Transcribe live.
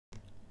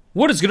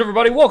What is good,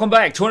 everybody? Welcome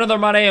back to another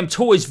My Damn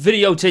Toys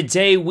video.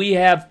 Today we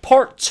have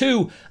part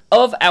 2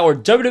 of our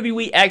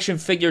WWE action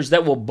figures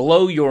that will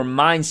blow your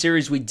mind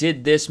series. We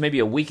did this maybe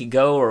a week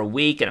ago, or a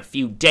week and a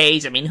few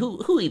days. I mean,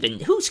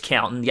 who's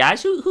counting,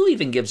 guys? Who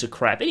even gives a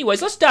crap?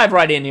 Anyways, let's dive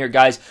right in here,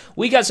 guys.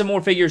 We got some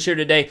more figures here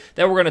today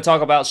that we're going to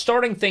talk about.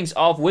 Starting things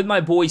off with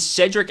my boy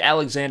Cedric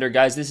Alexander,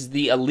 guys. This is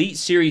the Elite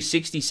Series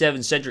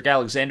 67 Cedric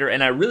Alexander,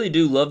 and I really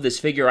do love this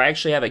figure. I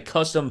actually have a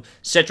custom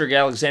Cedric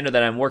Alexander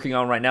that I'm working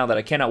on right now that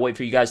I cannot wait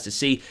for you guys to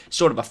see.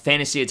 Sort of a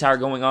fantasy attire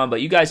going on,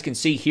 but you guys can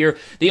see here.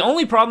 The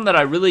only problem that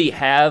I really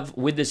have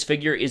with this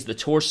figure is the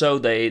torso.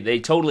 They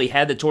totally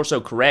had the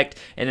torso correct,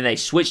 and then they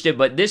switched it,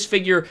 but this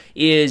figure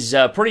is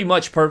pretty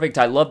much perfect.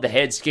 I love the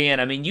head scan.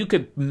 I mean, you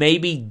could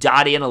maybe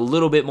dot in a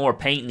little bit more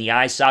paint in the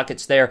eye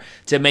sockets there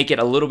to make it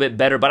a little bit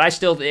better, but I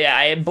still,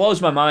 it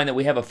blows my mind that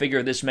we have a figure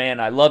of this man.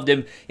 I loved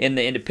him in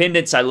the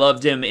Independence. I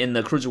loved him in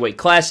the Cruiserweight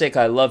Classic.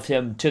 I loved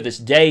him to this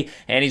day,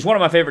 and he's one of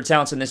my favorite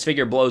talents, and this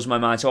figure blows my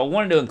mind, so I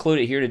wanted to include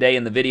it here today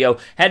in the video.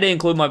 Had to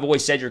include my boy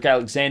Cedric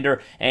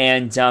Alexander,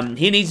 and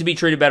he needs to be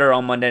treated better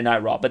on Monday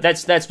Night Raw, but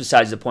that's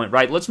besides the point,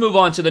 right? Let's move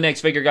on to the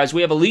next figure, guys.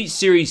 We have Elite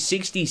Series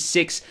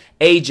 66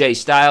 AJ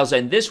Styles,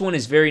 and this one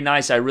is very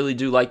nice. I really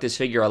do like this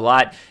figure a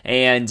lot,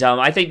 and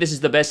I think this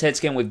is the best head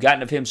scan we've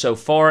gotten of him so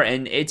far,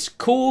 and it's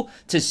cool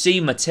to see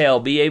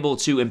Mattel be able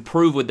to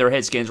improve with their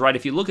head scans, right?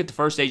 If you look at the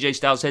first AJ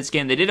Styles head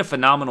scan, they did a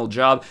phenomenal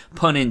job,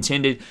 pun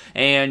intended,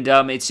 and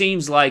it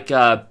seems like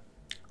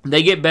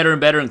they get better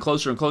and better and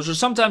closer.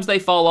 Sometimes they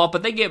fall off,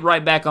 but they get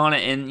right back on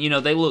it, and, you know,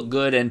 they look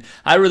good, and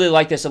I really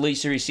like this Elite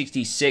Series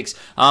 66.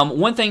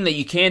 One thing that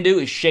you can do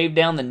is shave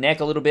down the neck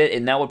a little bit,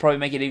 and that would probably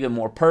make it even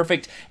more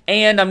perfect,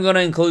 and I'm going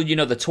to include, you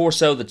know, the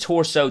torso. The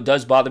torso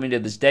does bother me to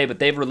this day, but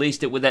they've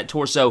released it with that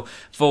torso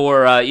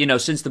for, you know,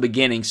 since the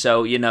beginning,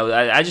 so, you know,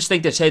 I just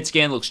think this head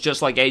scan looks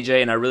just like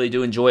AJ, and I really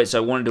do enjoy it,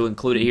 so I wanted to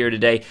include it here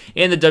today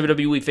in the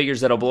WWE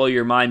figures that'll blow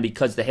your mind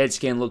because the head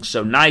scan looks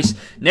so nice.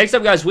 Next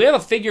up, guys, we have a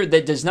figure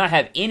that does not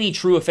have any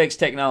True Effects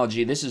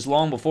technology. This is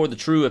long before the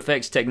True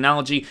Effects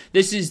technology.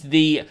 This is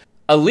the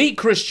Elite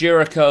Chris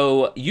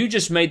Jericho. You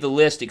Just Made the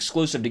List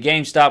exclusive to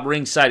GameStop,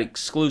 ringside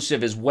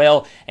exclusive as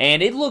well,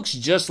 and it looks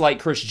just like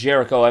Chris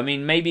Jericho. I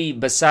mean, maybe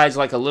besides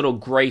like a little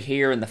gray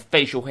hair and the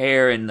facial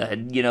hair and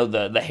the, you know,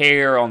 the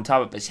hair on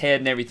top of his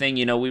head and everything,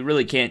 you know, we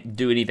really can't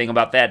do anything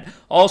about that.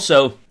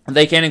 Also,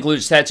 they can't include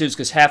his tattoos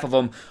because half of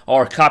them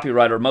are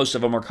copyright, or most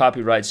of them are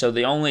copyright. So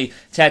the only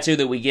tattoo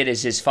that we get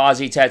is his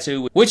Fozzy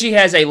tattoo, which he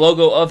has a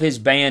logo of his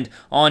band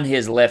on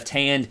his left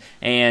hand,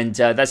 and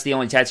that's the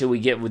only tattoo we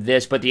get with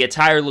this. But the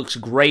attire looks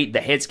great. The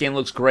head scan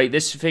looks great.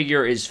 This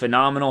figure is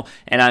phenomenal,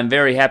 and I'm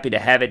very happy to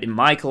have it in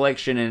my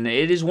collection. And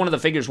it is one of the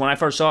figures, when I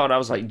first saw it, I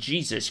was like,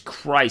 Jesus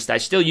Christ. I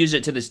still use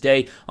it to this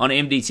day on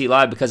MDT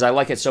Live because I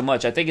like it so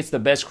much. I think it's the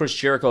best Chris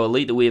Jericho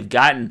Elite that we have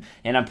gotten,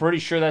 and I'm pretty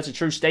sure that's a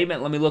true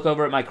statement. Let me look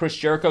over at my Chris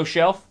Jericho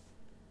shelf.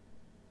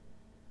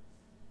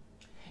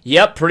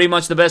 Yep, pretty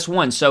much the best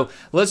one. So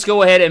let's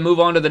go ahead and move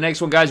on to the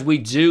next one, guys. We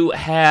do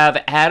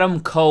have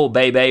Adam Cole,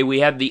 baby. We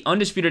have the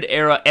Undisputed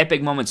Era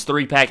Epic Moments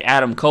 3-pack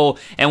Adam Cole.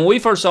 And when we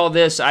first saw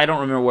this, I don't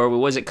remember where we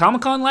was. It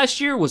Comic-Con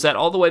last year? Was that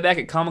all the way back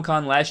at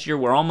Comic-Con last year?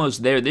 We're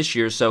almost there this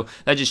year, so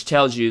that just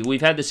tells you.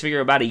 We've had this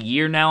figure about a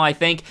year now, I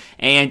think,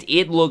 and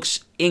it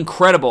looks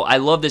incredible. I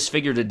love this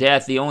figure to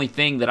death. The only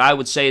thing that I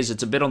would say is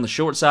it's a bit on the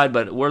short side,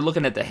 but we're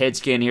looking at the head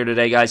scan here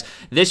today, guys.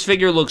 This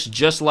figure looks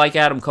just like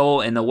Adam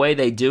Cole, and the way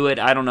they do it,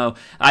 I don't know.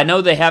 I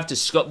know they have to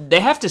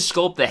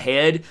sculpt the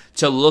head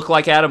to look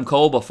like Adam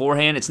Cole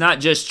beforehand. It's not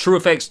just True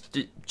Effects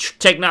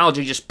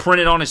technology just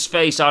printed on his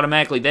face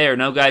automatically there.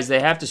 No, guys, they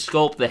have to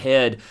sculpt the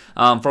head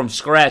from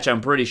scratch, I'm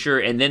pretty sure,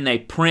 and then they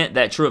print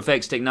that True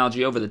Effects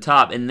technology over the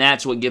top, and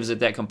that's what gives it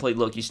that complete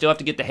look. You still have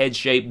to get the head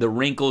shape, the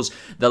wrinkles,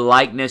 the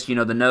likeness, you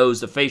know, the nose,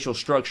 the facial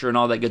structure, and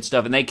all that good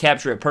stuff, and they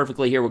capture it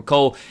perfectly here with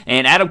Cole.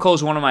 And Adam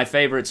Cole's one of my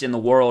favorites in the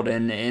world,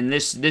 and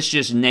this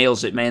just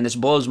nails it, man. This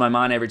blows my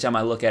mind every time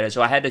I look at it,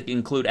 so I had to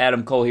include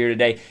Adam Cole here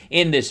today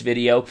in this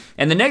video.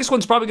 And the next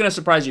one's probably going to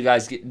surprise you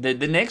guys. The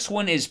next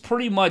one is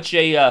pretty much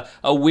a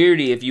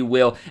weirdie, if you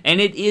will, and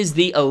it is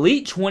the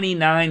Elite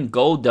 29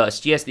 Gold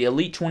Dust. Yes, the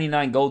Elite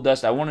 29 Gold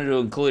Dust. I wanted to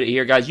include it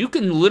here, guys. You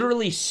can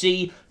literally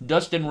see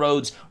Dustin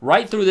Rhodes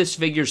right through this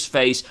figure's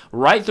face,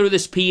 right through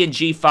this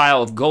PNG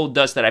file of Gold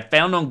Dust that I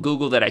found on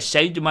Google, that I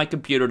saved to my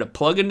computer to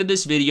plug into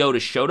this video to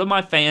show to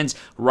my fans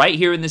right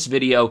here in this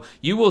video.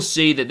 You will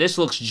see that this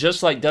looks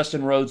just like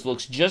Dustin Rhodes,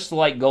 looks just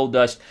like Gold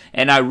Dust,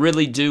 and I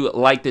really do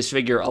like this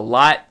figure a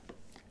lot.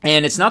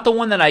 And it's not the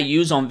one that I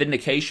use on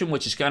Vindication,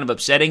 which is kind of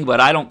upsetting, but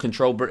I don't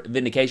control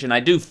Vindication.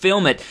 I do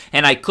film it,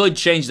 and I could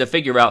change the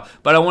figure out,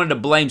 but I wanted to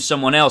blame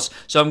someone else,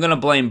 so I'm going to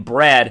blame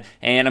Brad,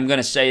 and I'm going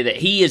to say that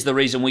he is the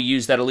reason we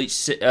use that Elite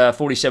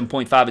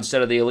 47.5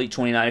 instead of the Elite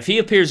 29. If he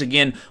appears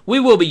again, we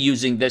will be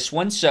using this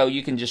one, so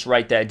you can just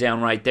write that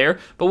down right there.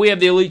 But we have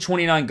the Elite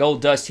 29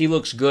 Gold Dust. He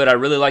looks good. I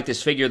really like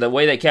this figure, the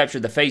way they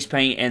captured the face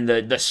paint and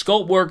the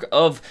sculpt work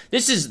of...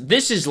 This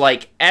is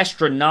like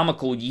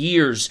astronomical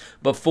years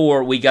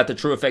before we got the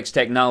True TrueFX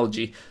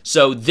technology.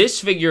 So this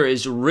figure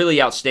is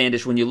really outstanding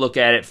when you look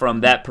at it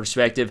from that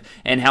perspective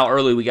and how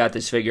early we got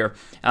this figure.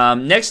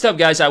 Next up,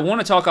 guys, I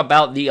want to talk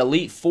about the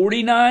Elite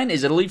 49.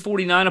 Is it Elite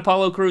 49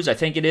 Apollo Crews? I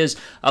think it is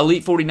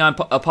Elite 49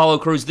 Apollo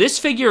Crews. This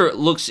figure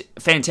looks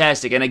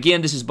fantastic, and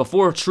again, this is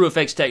before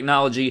TrueFX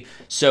technology,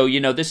 so you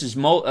know this is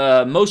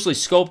mostly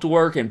sculpt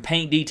work and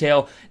paint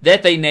detail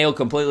that they nailed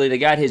completely. They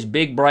got his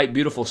big, bright,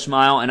 beautiful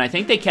smile, and I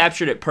think they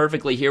captured it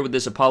perfectly here with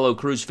this Apollo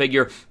Crews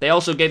figure. They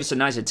also gave us a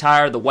nice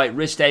attire, the white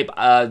wrist tape.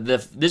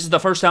 This is the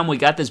first time we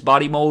got this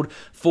body mold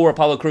for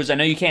Apollo Crews. I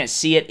know you can't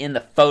see it in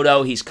the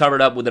photo. He's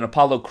covered up with an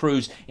Apollo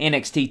Crews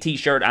NXT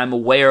t-shirt. I'm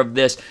aware of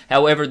this.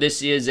 However,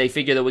 this is a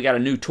figure that we got a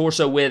new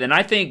torso with, and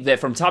I think that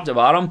from top to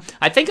bottom,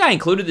 I think I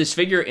included this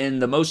figure in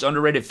the most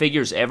underrated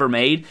figures ever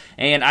made,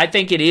 and I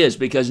think it is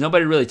because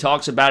nobody really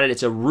talks about it.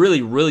 It's a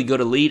really, really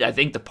good Elite. I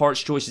think the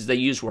parts choices they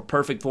used were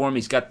perfect for him.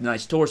 He's got the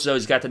nice torso.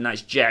 He's got the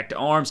nice jacked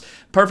arms.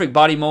 Perfect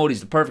body mold. He's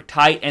the perfect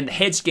height, and the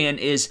head scan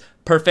is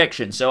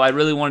perfection. So I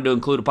really wanted to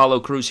include Apollo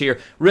Crews here.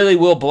 Really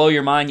will blow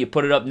your mind. You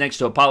put it up next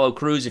to Apollo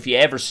Crews if you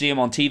ever see him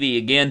on TV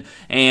again,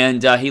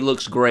 and he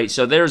looks great.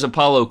 So there's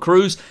Apollo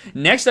Crews.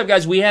 Next up,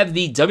 guys, we have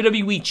the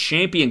WWE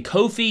Champion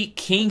Kofi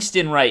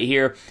Kingston right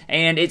here,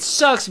 and it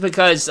sucks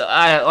because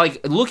like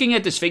looking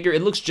at this figure,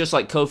 it looks just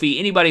like Kofi.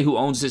 Anybody who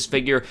owns this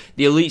figure,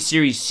 the Elite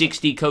Series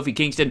 60 Kofi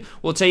Kingston,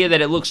 will tell you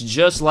that it looks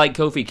just like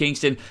Kofi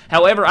Kingston.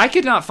 However, I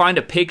could not find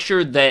a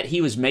picture that he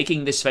was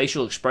making this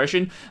facial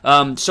expression,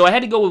 so I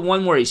had to go with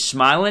one where he's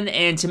smiling,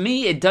 and to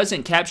me it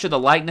doesn't capture the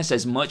likeness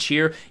as much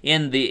here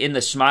in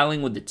the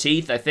smiling with the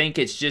teeth. I think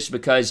it's just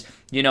because,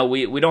 you know,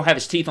 we don't have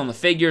his teeth on the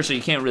figure, so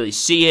you can't really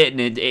see it,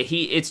 and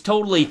it's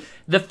totally,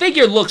 the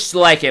figure looks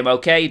like him,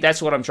 okay?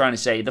 That's what I'm trying to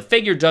say. The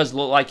figure does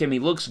look like him. He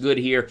looks good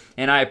here,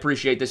 and I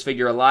appreciate this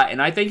figure a lot,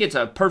 and I think it's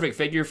a perfect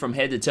figure from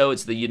head to toe.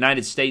 It's the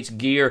United States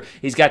gear.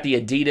 He's got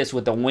the Adidas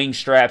with the wing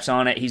straps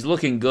on it. He's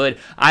looking good.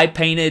 I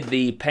painted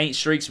the paint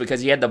streaks because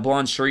he had the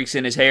blonde streaks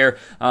in his hair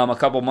a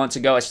couple months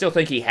ago. I still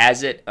think he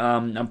has it.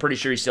 I'm pretty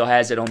sure he still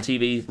has it on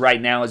TV right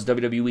now as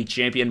WWE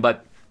Champion,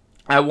 but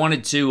I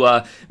wanted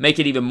to make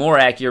it even more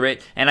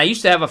accurate, and I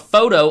used to have a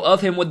photo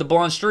of him with the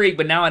blonde streak,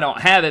 but now I don't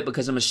have it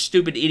because I'm a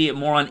stupid idiot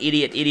moron,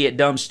 idiot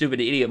dumb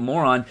stupid idiot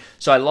moron,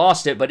 so I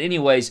lost it. But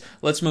anyways,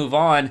 let's move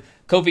on.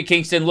 Kofi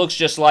Kingston looks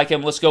just like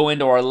him. Let's go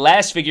into our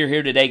last figure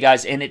here today,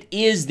 guys, and it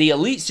is the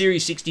Elite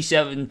Series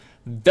 67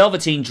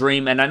 Velveteen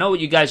Dream. And I know what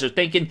you guys are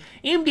thinking,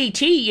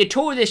 MDT, you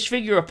tore this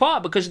figure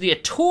apart because the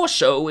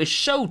torso is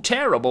so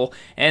terrible,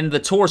 and the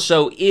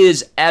torso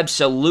is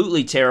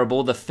absolutely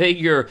terrible. The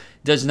figure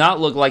does not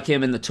look like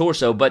him in the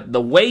torso, but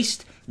the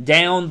waist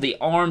down, the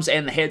arms,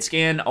 and the head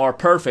scan are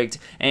perfect,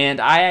 and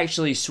I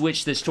actually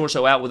switched this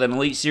torso out with an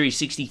Elite Series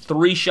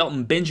 63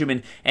 Shelton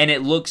Benjamin, and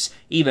it looks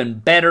even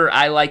better.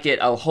 I like it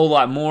a whole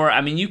lot more.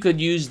 I mean, you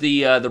could use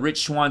the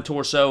Rich Swann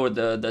torso, or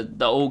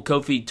the old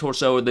Kofi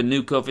torso, or the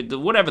new Kofi,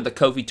 whatever the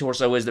Kofi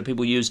torso is that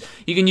people use.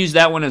 You can use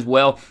that one as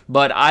well,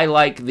 but I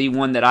like the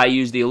one that I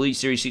use. The Elite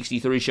Series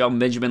 63 Shelton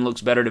Benjamin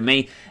looks better to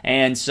me,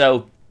 and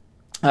so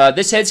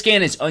this head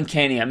scan is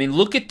uncanny. I mean,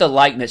 look at the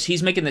likeness.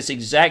 He's making this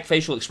exact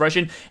facial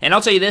expression. And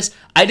I'll tell you this,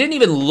 I didn't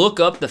even look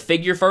up the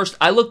figure first.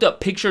 I looked up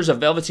pictures of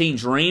Velveteen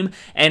Dream,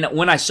 and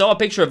when I saw a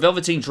picture of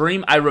Velveteen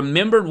Dream, I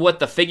remembered what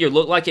the figure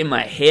looked like in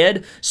my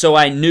head, so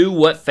I knew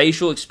what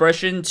facial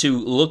expression to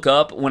look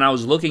up when I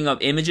was looking up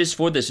images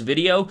for this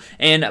video,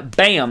 and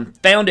bam,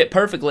 found it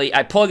perfectly.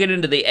 I plug it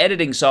into the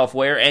editing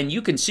software, and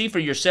you can see for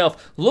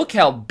yourself, look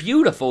how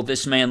beautiful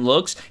this man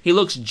looks. He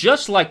looks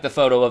just like the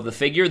photo of the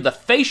figure. The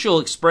facial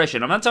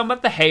expression, I'm not talking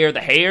about the hair. The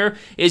hair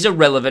is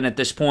irrelevant at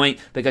this point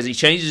because he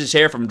changes his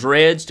hair from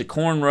dreads to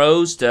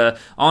cornrows to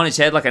on his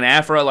head like an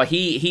afro. Like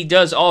he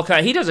does all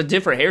kind. He does a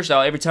different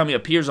hairstyle every time he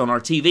appears on our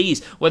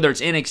TVs, whether it's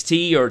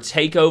NXT or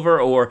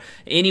Takeover or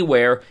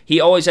anywhere. He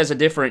always has a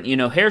different, you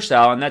know,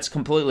 hairstyle, and that's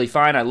completely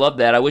fine. I love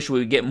that. I wish we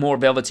would get more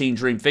Velveteen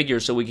Dream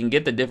figures so we can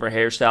get the different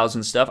hairstyles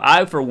and stuff.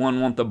 I, for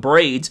one, want the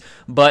braids,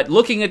 but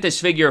looking at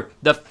this figure,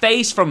 the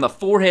face from the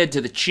forehead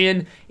to the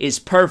chin is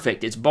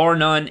perfect. It's bar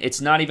none.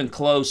 It's not even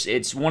close.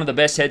 It's one of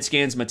the best head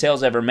scans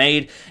Mattel's ever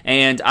made,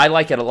 and I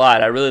like it a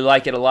lot. I really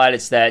like it a lot.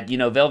 It's that, you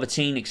know,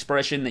 Velveteen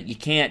expression that you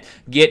can't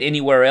get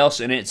anywhere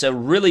else, and it's a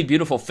really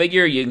beautiful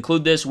figure. You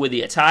include this with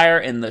the attire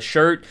and the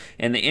shirt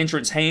and the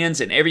entrance hands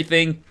and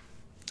everything,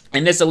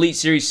 and this Elite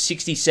Series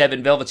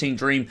 67 Velveteen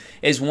Dream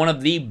is one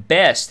of the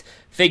best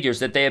figures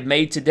that they have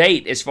made to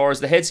date as far as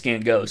the head scan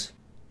goes.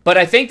 But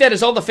I think that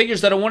is all the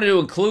figures that I wanted to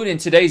include in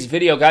today's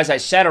video, guys. I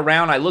sat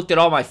around, I looked at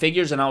all my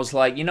figures, and I was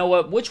like, you know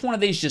what, which one of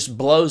these just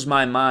blows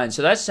my mind?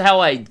 So that's how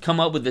I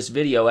come up with this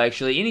video,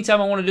 actually. Anytime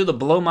I want to do the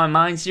Blow My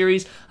Mind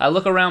series, I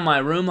look around my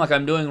room like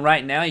I'm doing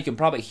right now. You can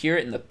probably hear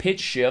it in the pitch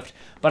shift.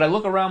 But I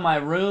look around my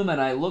room and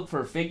I look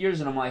for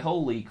figures, and I'm like,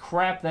 holy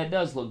crap, that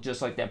does look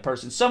just like that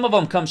person. Some of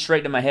them come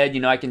straight to my head.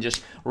 You know, I can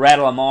just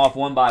rattle them off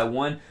one by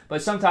one.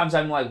 But sometimes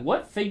I'm like,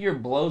 what figure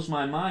blows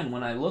my mind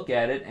when I look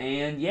at it?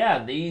 And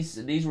yeah,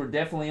 these were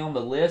definitely on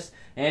the list.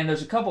 And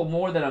there's a couple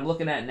more that I'm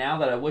looking at now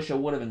that I wish I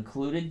would have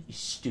included. You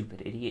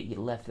stupid idiot. You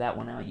left that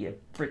one out, you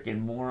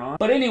freaking moron.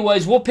 But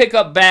anyways, we'll pick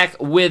up back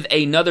with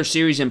another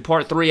series in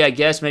part 3, I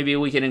guess. Maybe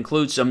we can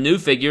include some new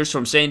figures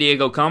from San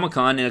Diego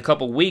Comic-Con in a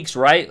couple weeks,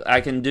 right?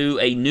 I can do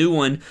a new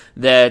one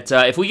that,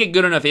 if we get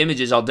good enough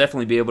images, I'll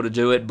definitely be able to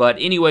do it. But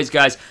anyways,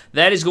 guys,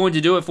 that is going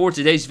to do it for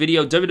today's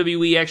video.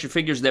 WWE action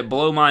figures that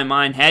blow my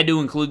mind. Had to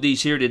include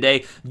these here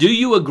today. Do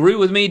you agree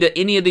with me to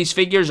any of these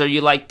figures? Are you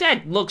like,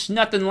 that looks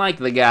nothing like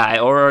the guy?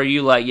 Or are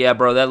you like, yeah,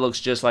 bro, that looks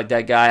just like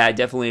that guy? I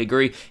definitely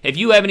agree. If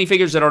you have any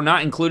figures that are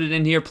not included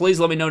in here, please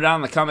let me know down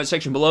in the comment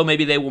section below.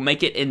 Maybe they will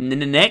make it in the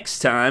next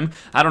time.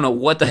 I don't know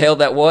what the hell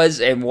that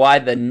was and why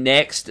the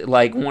next,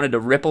 like, wanted a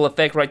ripple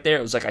effect right there.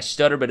 It was like I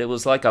stuttered, but it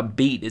was like a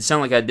beat. It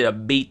sounded like I did a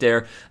beat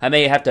there. I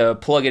may have to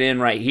plug it in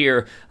right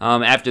here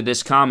after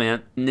this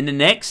comment.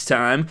 Next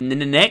time,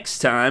 next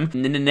time,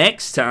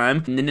 next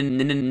time,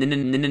 next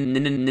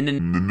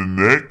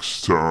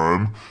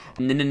time,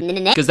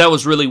 because that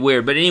was really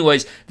weird. But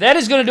anyways, that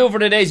is going to do it for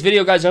today's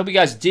video, guys. I hope you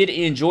guys did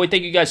enjoy.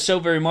 Thank you guys so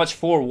very much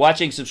for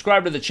watching.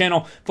 Subscribe to the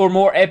channel for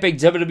more epic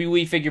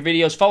WWE figure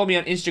videos. Follow me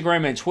on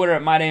Instagram and Twitter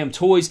at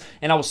MYDAMNTOYS,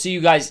 and I will see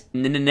you guys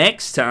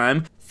next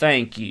time.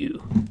 Thank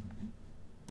you.